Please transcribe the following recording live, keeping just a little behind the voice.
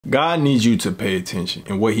God needs you to pay attention,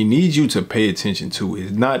 and what he needs you to pay attention to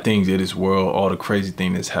is not things in this world, all the crazy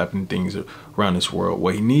things that's happening, things around this world.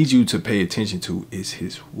 What he needs you to pay attention to is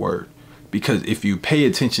his word. Because if you pay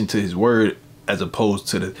attention to his word as opposed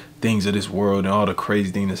to the things of this world and all the crazy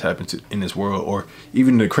things that's happening in this world, or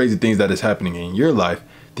even the crazy things that is happening in your life,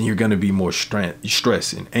 then you're going to be more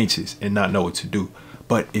stressed and anxious and not know what to do.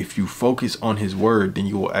 But if you focus on his word, then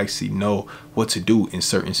you will actually know what to do in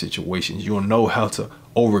certain situations. You'll know how to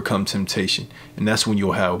overcome temptation. And that's when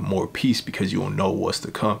you'll have more peace, because you'll know what's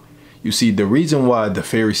to come. You see, the reason why the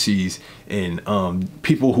Pharisees and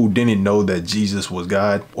people who didn't know that Jesus was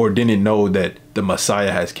God, or didn't know that the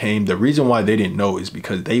Messiah has came, the reason why they didn't know is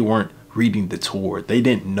because they weren't reading the Torah. They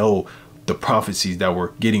didn't know the prophecies that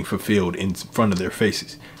were getting fulfilled in front of their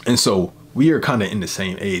faces. And so we are kind of in the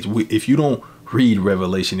same age. If you don't read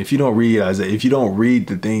Revelation, if you don't read Isaiah, if you don't read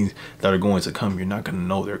the things that are going to come, you're not going to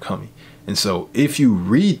know they're coming. And so if you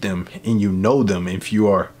read them and you know them, if you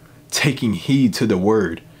are taking heed to the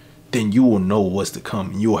word, then you will know what's to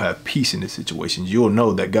come. You will have peace in the situations. You'll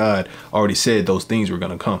know that God already said those things were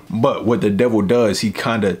going to come. But what the devil does, he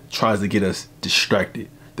kind of tries to get us distracted.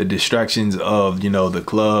 The distractions of, the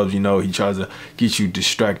clubs, he tries to get you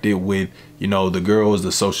distracted with, the girls,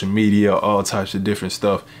 the social media, all types of different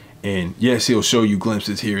stuff. And yes, he'll show you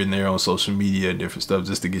glimpses here and there on social media and different stuff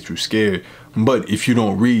just to get you scared. But if you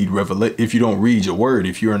don't read if you don't read your word,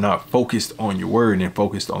 if you are not focused on your word and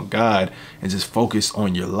focused on God and just focused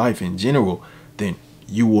on your life in general, then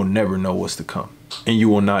you will never know what's to come. And you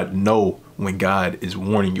will not know when God is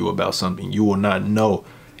warning you about something. You will not know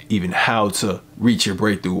even how to reach your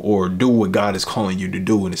breakthrough or do what God is calling you to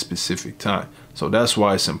do in a specific time. So that's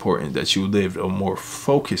why it's important that you live a more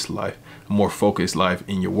focused life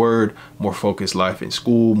in your word, more focused life in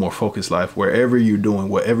school, more focused life wherever you're doing,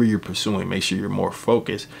 whatever you're pursuing. Make sure you're more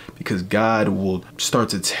focused, because God will start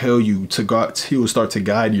to tell you he will start to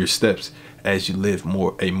guide your steps as you live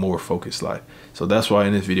a more focused life. So that's why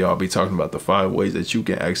in this video, I'll be talking about the 5 ways that you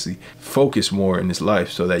can actually focus more in this life,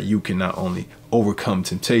 so that you can not only overcome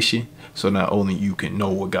temptation, so not only you can know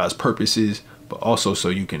what God's purpose is, but also so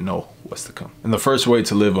you can know what's to come. And the first way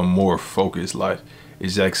to live a more focused life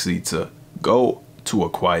is actually to go to a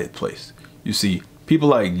quiet place. You see, people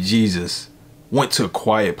like Jesus went to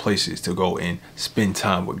quiet places to go and spend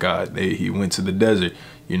time with God. He went to the desert.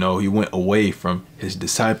 He went away from his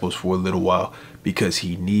disciples for a little while because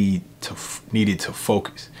he needed to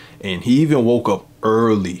focus. And he even woke up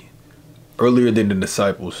earlier than the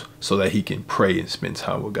disciples so that he can pray and spend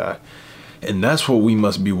time with God. And that's what we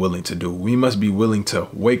must be willing to do. We must be willing to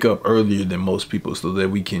wake up earlier than most people so that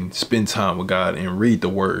we can spend time with God and read the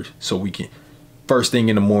word, so we can first thing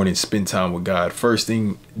in the morning spend time with God. First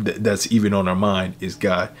thing that's even on our mind is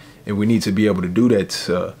God. And we need to be able to do that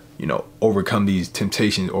to, overcome these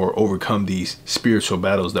temptations or overcome these spiritual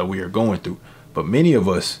battles that we are going through. But many of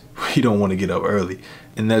us, we don't want to get up early.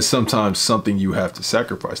 And that's sometimes something you have to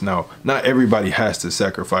sacrifice. Now, not everybody has to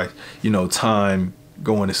sacrifice, time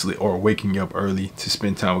going to sleep or waking up early to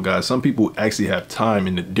spend time with God. Some people actually have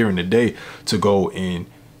time during the day to go and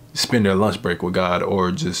spend their lunch break with God,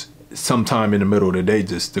 or just sometime in the middle of the day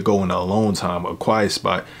just to go in a alone time, a quiet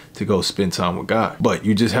spot to go spend time with God. But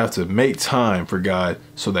you just have to make time for God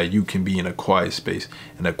so that you can be in a quiet space.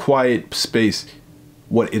 And a quiet space,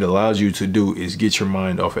 what it allows you to do is get your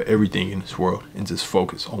mind off of everything in this world and just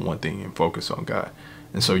focus on one thing and focus on God.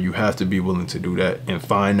 And so you have to be willing to do that and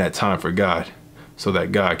find that time for God, so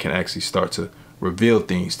that God can actually start to reveal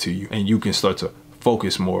things to you and you can start to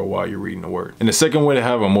focus more while you're reading the word. And the second way to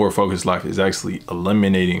have a more focused life is actually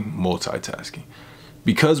eliminating multitasking.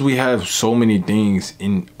 Because we have so many things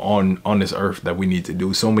on this earth that we need to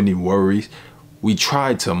do, so many worries, we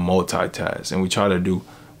try to multitask and we try to do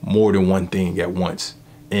more than one thing at once.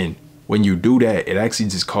 And when you do that, it actually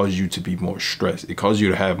just causes you to be more stressed. It causes you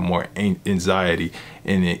to have more anxiety,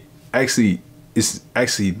 and it's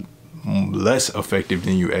actually less effective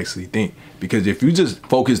than you actually think. Because if you just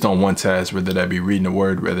focused on one task, whether that be reading the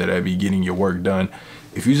word, whether that be getting your work done,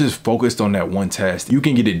 if you just focused on that one task, you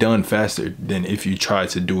can get it done faster than if you try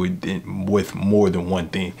to do it with more than one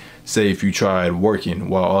thing. Say if you tried working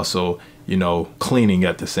while also, cleaning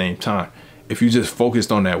at the same time. If you just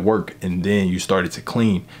focused on that work and then you started to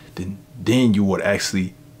clean, then you would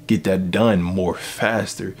actually get that done more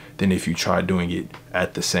faster than if you tried doing it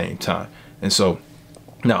at the same time. And so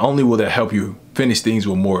not only will that help you finish things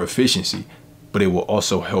with more efficiency, but it will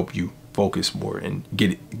also help you focus more and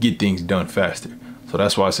get things done faster. So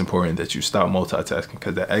that's why it's important that you stop multitasking,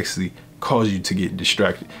 because that actually causes you to get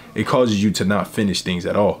distracted. It causes you to not finish things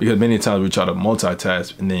at all, because many times we try to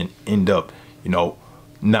multitask and then end up,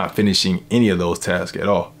 not finishing any of those tasks at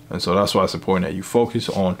all. And so that's why it's important that you focus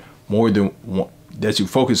on more than one, that you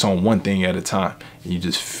focus on one thing at a time, and you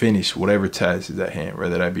just finish whatever task is at hand,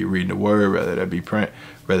 whether that be reading the word, whether that be print,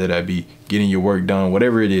 whether that be getting your work done,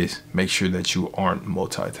 whatever it is. Make sure that you aren't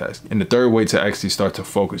multitasking. And the third way to actually start to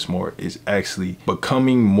focus more is actually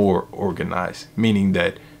becoming more organized, meaning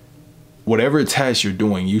that whatever task you're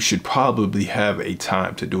doing, you should probably have a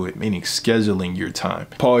time to do it, meaning scheduling your time.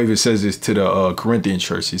 Paul even says this to the Corinthian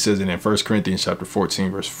church. He says it in 1 Corinthians chapter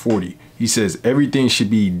 14, verse 40. He says, everything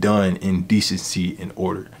should be done in decency and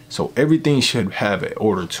order. So everything should have an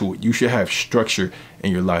order to it. You should have structure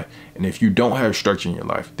in your life. And if you don't have structure in your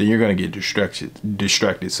life, then you're going to get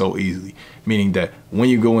distracted so easily. Meaning that when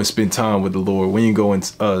you go and spend time with the Lord, when you go and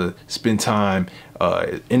spend time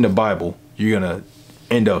in the Bible, you're going to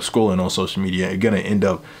end up scrolling on social media. You're going to end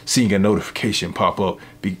up seeing a notification pop up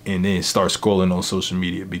and then start scrolling on social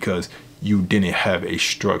media because you didn't have a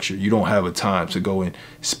structure. You don't have a time to go and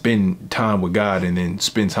spend time with God and then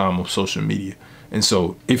spend time on social media. And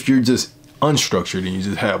so if you're just unstructured and you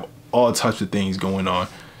just have all types of things going on,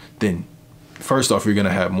 then first off, you're going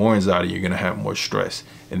to have more anxiety. You're going to have more stress.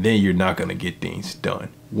 And then you're not going to get things done.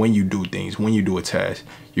 When you do things, when you do a task,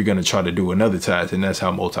 you're going to try to do another task. And that's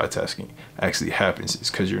how multitasking actually happens.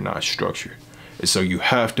 It's because you're not structured. And so you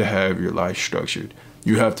have to have your life structured.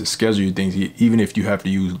 You have to schedule your things, even if you have to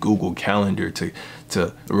use Google Calendar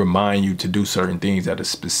to remind you to do certain things at a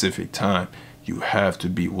specific time. You have to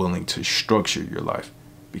be willing to structure your life,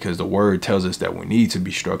 because the word tells us that we need to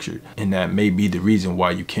be structured, and that may be the reason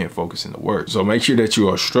why you can't focus in the word. So make sure that you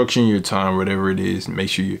are structuring your time, whatever it is. Make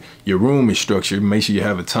sure your room is structured. Make sure you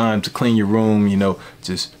have a time to clean your room,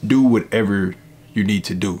 just do whatever you need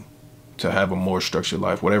to do to have a more structured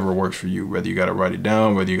life, whatever works for you, whether you got to write it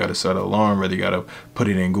down, whether you got to set an alarm, whether you got to put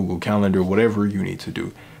it in Google Calendar, whatever you need to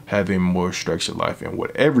do, have a more structured life. And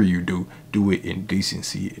whatever you do, do it in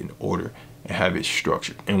decency and order and have it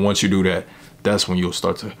structured. And once you do that, that's when you'll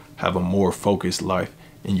start to have a more focused life,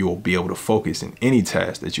 and you'll be able to focus in any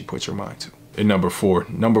task that you put your mind to. And number four,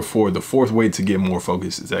 the fourth way to get more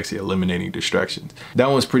focus is actually eliminating distractions.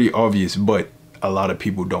 That one's pretty obvious, but a lot of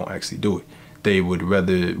people don't actually do it. They would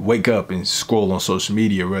rather wake up and scroll on social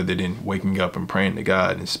media rather than waking up and praying to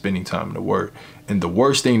God and spending time in the Word. And the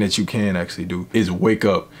worst thing that you can actually do is wake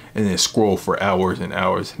up and then scroll for hours and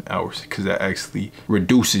hours and hours, because that actually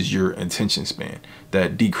reduces your attention span.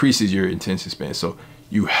 That decreases your attention span. So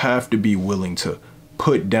you have to be willing to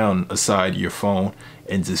put down aside your phone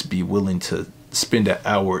and just be willing to spend an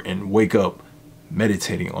hour and wake up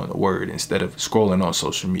meditating on the Word instead of scrolling on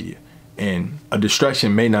social media. And a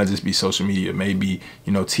distraction may not just be social media. It may be,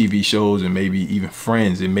 TV shows, and maybe even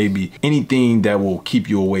friends. It may be anything that will keep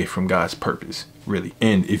you away from God's purpose, really.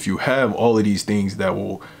 And if you have all of these things that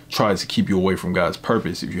will try to keep you away from God's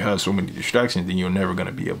purpose, if you have so many distractions, then you're never going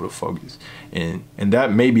to be able to focus. And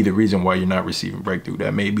that may be the reason why you're not receiving breakthrough.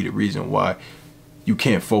 That may be the reason why you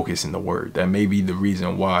can't focus in the Word. That may be the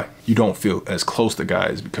reason why you don't feel as close to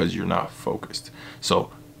God, is because you're not focused.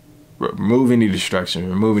 So remove any distraction,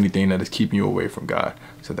 remove anything that is keeping you away from God,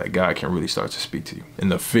 so that God can really start to speak to you.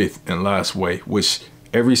 And the fifth and last way, which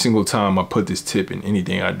every single time I put this tip in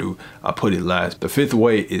anything I do, I put it last. The fifth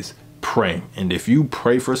way is praying. And if you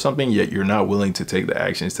pray for something, yet you're not willing to take the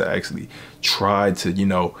actions to actually try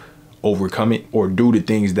to, overcome it or do the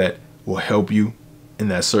things that will help you in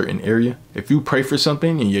that certain area. If you pray for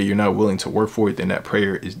something and yet you're not willing to work for it, then that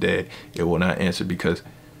prayer is dead. It will not answer, because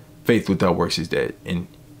faith without works is dead. And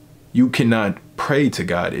you cannot pray to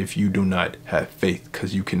God if you do not have faith,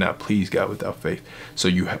 because you cannot please God without faith. So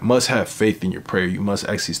you must have faith in your prayer. You must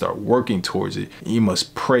actually start working towards it. You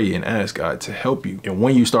must pray and ask God to help you. And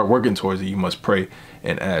when you start working towards it, you must pray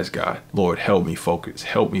and ask God, Lord, help me focus.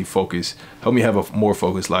 Help me focus. Help me have a more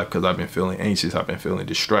focused life, because I've been feeling anxious. I've been feeling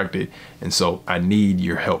distracted. And so I need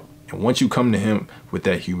your help. And once you come to Him with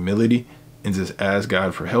that humility and just ask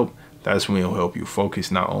God for help, that's when He'll help you focus,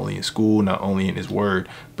 not only in school, not only in His Word,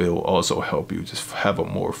 but it will also help you just have a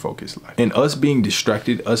more focused life. And us being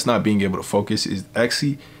distracted, us not being able to focus, is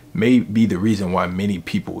actually may be the reason why many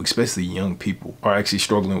people, especially young people, are actually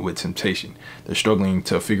struggling with temptation. They're struggling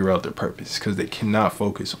to figure out their purpose, because they cannot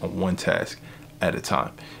focus on one task at a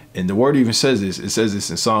time. And the Word even says this. It says this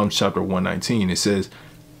in Psalms chapter 119. It says,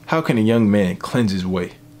 how can a young man cleanse his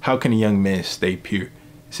way? How can a young man stay pure?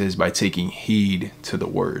 It says, by taking heed to the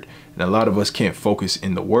Word. And a lot of us can't focus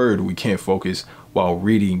in the Word. We can't focus while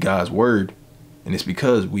reading God's Word. And it's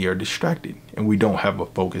because we are distracted and we don't have a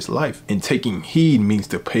focused life. And taking heed means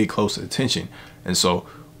to pay close attention. And so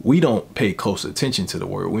we don't pay close attention to the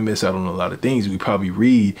word. We miss out on a lot of things. We probably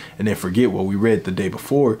read and then forget what we read the day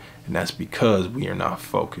before, and that's because we are not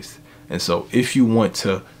focused. And so if you want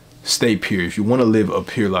to stay pure, if you want to live a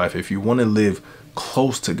pure life, if you want to live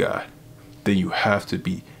close to God, then you have to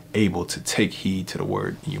be able to take heed to the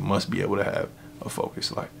word. You must be able to have a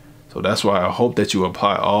focused life. So that's why I hope that you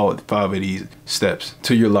apply all 5 of these steps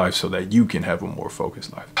to your life so that you can have a more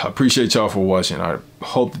focused life. I appreciate y'all for watching. I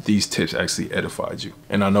hope that these tips actually edified you.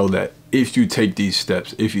 And I know that if you take these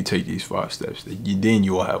steps, if you take these 5 steps, then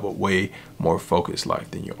you will have a way more focused life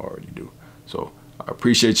than you already do. So I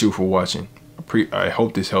appreciate you for watching. I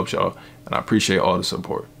hope this helps y'all, and I appreciate all the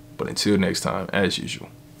support. But until next time, as usual,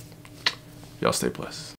 y'all stay blessed.